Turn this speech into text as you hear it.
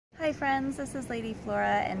Hi friends, this is Lady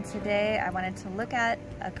Flora, and today I wanted to look at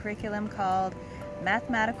a curriculum called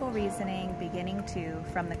Mathematical Reasoning Beginning 2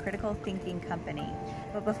 from the Critical Thinking Company.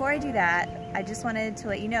 But before I do that, I just wanted to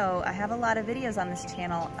let you know I have a lot of videos on this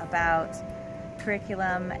channel about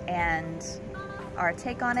curriculum and our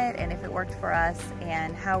take on it and if it worked for us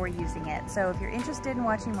and how we're using it. So if you're interested in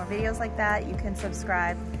watching more videos like that, you can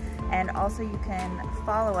subscribe, and also you can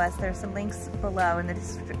follow us. There's some links below in the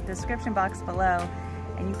description box below,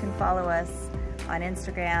 and you can follow us on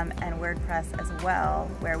Instagram and WordPress as well,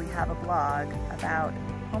 where we have a blog about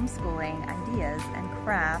homeschooling ideas and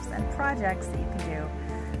crafts and projects that you can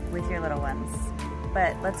do with your little ones.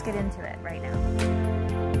 But let's get into it right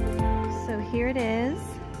now. So here it is,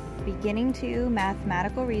 Beginning 2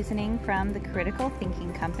 Mathematical Reasoning from the Critical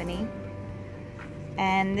Thinking Company.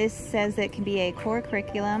 And this says it can be a core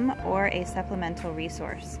curriculum or a supplemental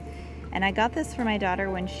resource. And I got this for my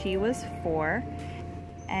daughter when she was 4.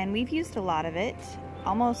 And we've used a lot of it.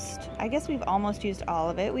 I guess we've almost used all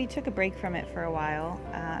of it. We took a break from it for a while.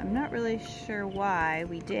 I'm not really sure why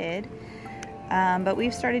we did, but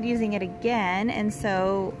we've started using it again, and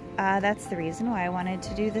so that's the reason why I wanted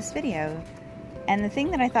to do this video. And the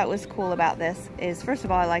thing that I thought was cool about this is, first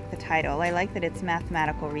of all, I like the title. I like that it's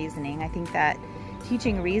mathematical reasoning. I think that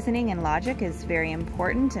teaching reasoning and logic is very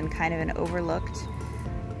important and kind of an overlooked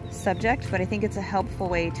subject, but I think it's a helpful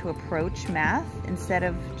way to approach math instead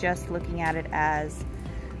of just looking at it as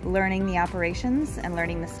learning the operations and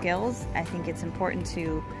learning the skills. I think it's important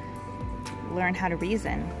to learn how to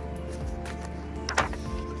reason.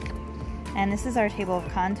 And this is our table of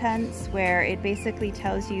contents where it basically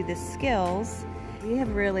tells you the skills. We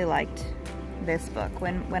have really liked this book.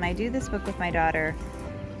 When I do this book with my daughter,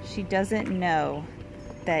 she doesn't know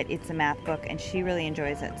that it's a math book and she really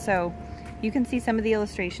enjoys it. So you can see some of the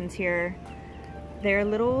illustrations here. They're a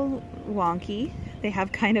little wonky. They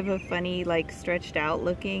have kind of a funny, like, stretched out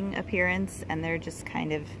looking appearance, and they're just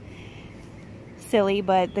kind of silly,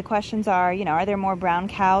 but the questions are, you know, are there more brown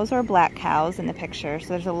cows or black cows in the picture? So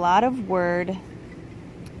there's a lot of word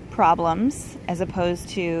problems as opposed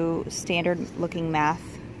to standard looking math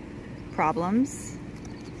problems.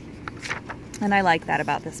 And I like that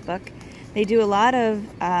about this book. They do a lot of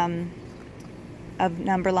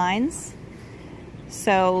number lines.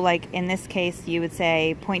 So like in this case, you would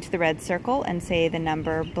say point to the red circle and say the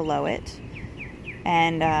number below it.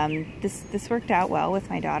 And this worked out well with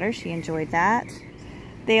my daughter. She enjoyed that.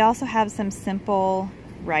 They also have some simple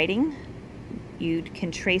writing. You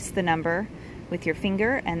can trace the number with your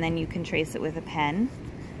finger, and then you can trace it with a pen,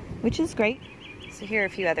 which is great. So here are a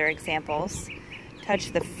few other examples.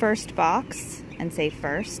 Touch the first box and say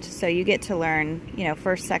first. So you get to learn, you know,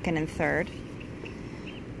 first, second, and third.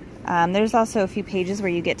 There's also a few pages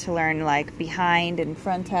where you get to learn like behind, in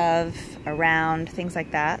front of, around, things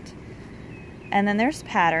like that. And then there's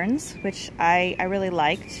patterns, which I really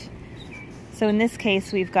liked. So in this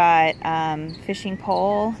case, we've got fishing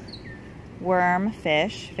pole, worm,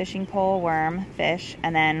 fish, fishing pole, worm, fish,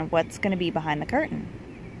 and then what's going to be behind the curtain?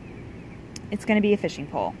 It's going to be a fishing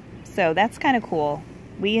pole. So that's kind of cool.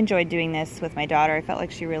 We enjoyed doing this with my daughter. I felt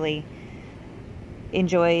like she really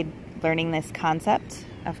enjoyed learning this concept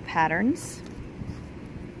of patterns.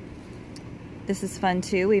 This is fun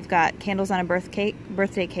too. We've got candles on a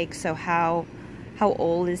birthday cake. So how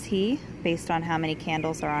old is he based on how many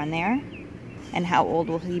candles are on there, and how old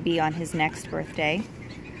will he be on his next birthday?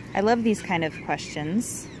 I love these kind of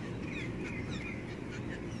questions.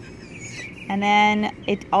 And then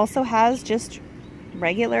it also has just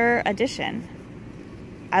regular addition.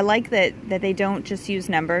 I like that they don't just use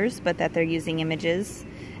numbers, but that they're using images,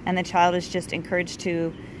 and the child is just encouraged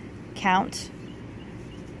to count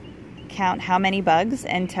how many bugs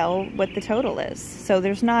and tell what the total is. So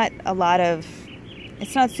there's not a lot of,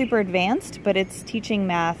 it's not super advanced, but it's teaching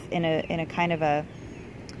math in a kind of a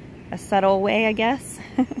subtle way, I guess.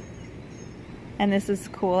 And this is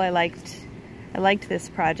cool. I liked this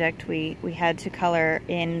project. We had to color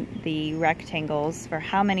in the rectangles for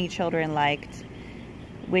how many children liked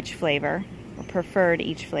which flavor or preferred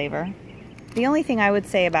each flavor. The only thing I would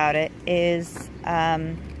say about it is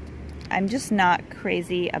I'm just not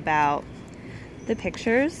crazy about the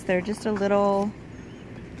pictures. They're just a little,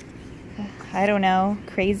 I don't know,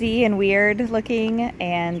 crazy and weird looking,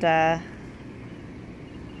 and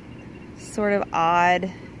sort of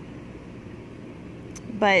odd,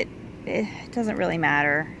 but it doesn't really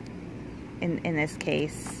matter in this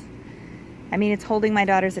case. I mean, it's holding my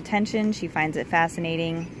daughter's attention. She finds it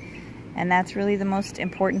fascinating, and that's really the most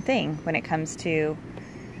important thing when it comes to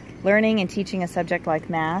learning and teaching a subject like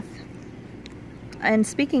math. And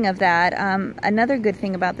speaking of that, another good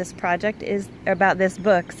thing about this project is, about this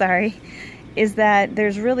book, sorry, is that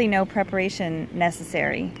there's really no preparation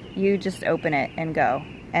necessary. You just open it and go.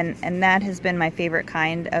 And that has been my favorite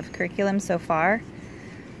kind of curriculum so far.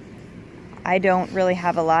 I don't really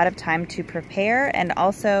have a lot of time to prepare, and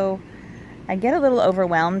also I get a little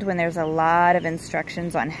overwhelmed when there's a lot of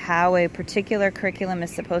instructions on how a particular curriculum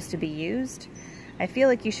is supposed to be used. I feel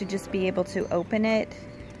like you should just be able to open it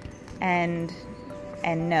and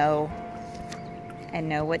know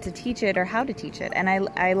what to teach it or how to teach it. And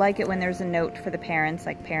I like it when there's a note for the parents,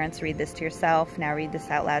 like, parents, read this to yourself, now read this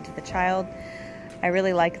out loud to the child. I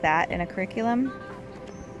really like that in a curriculum.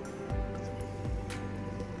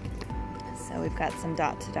 So we've got some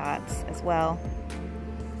dot-to-dots as well.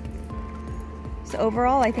 So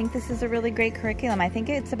overall, I think this is a really great curriculum. I think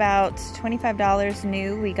it's about $25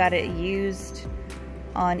 new. We got it used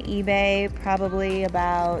on eBay, probably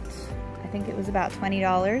about, I think it was about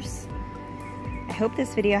 $20. I hope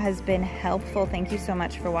this video has been helpful. Thank you so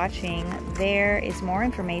much for watching. There is more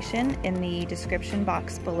information in the description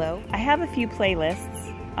box below. I have a few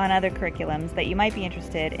playlists on other curriculums that you might be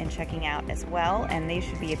interested in checking out as well, and they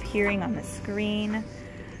should be appearing on the screen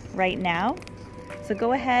right now. So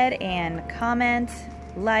go ahead and comment,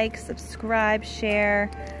 like, subscribe, share.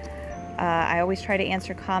 I always try to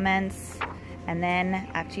answer comments, and then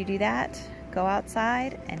after you do that, go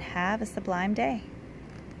outside and have a sublime day.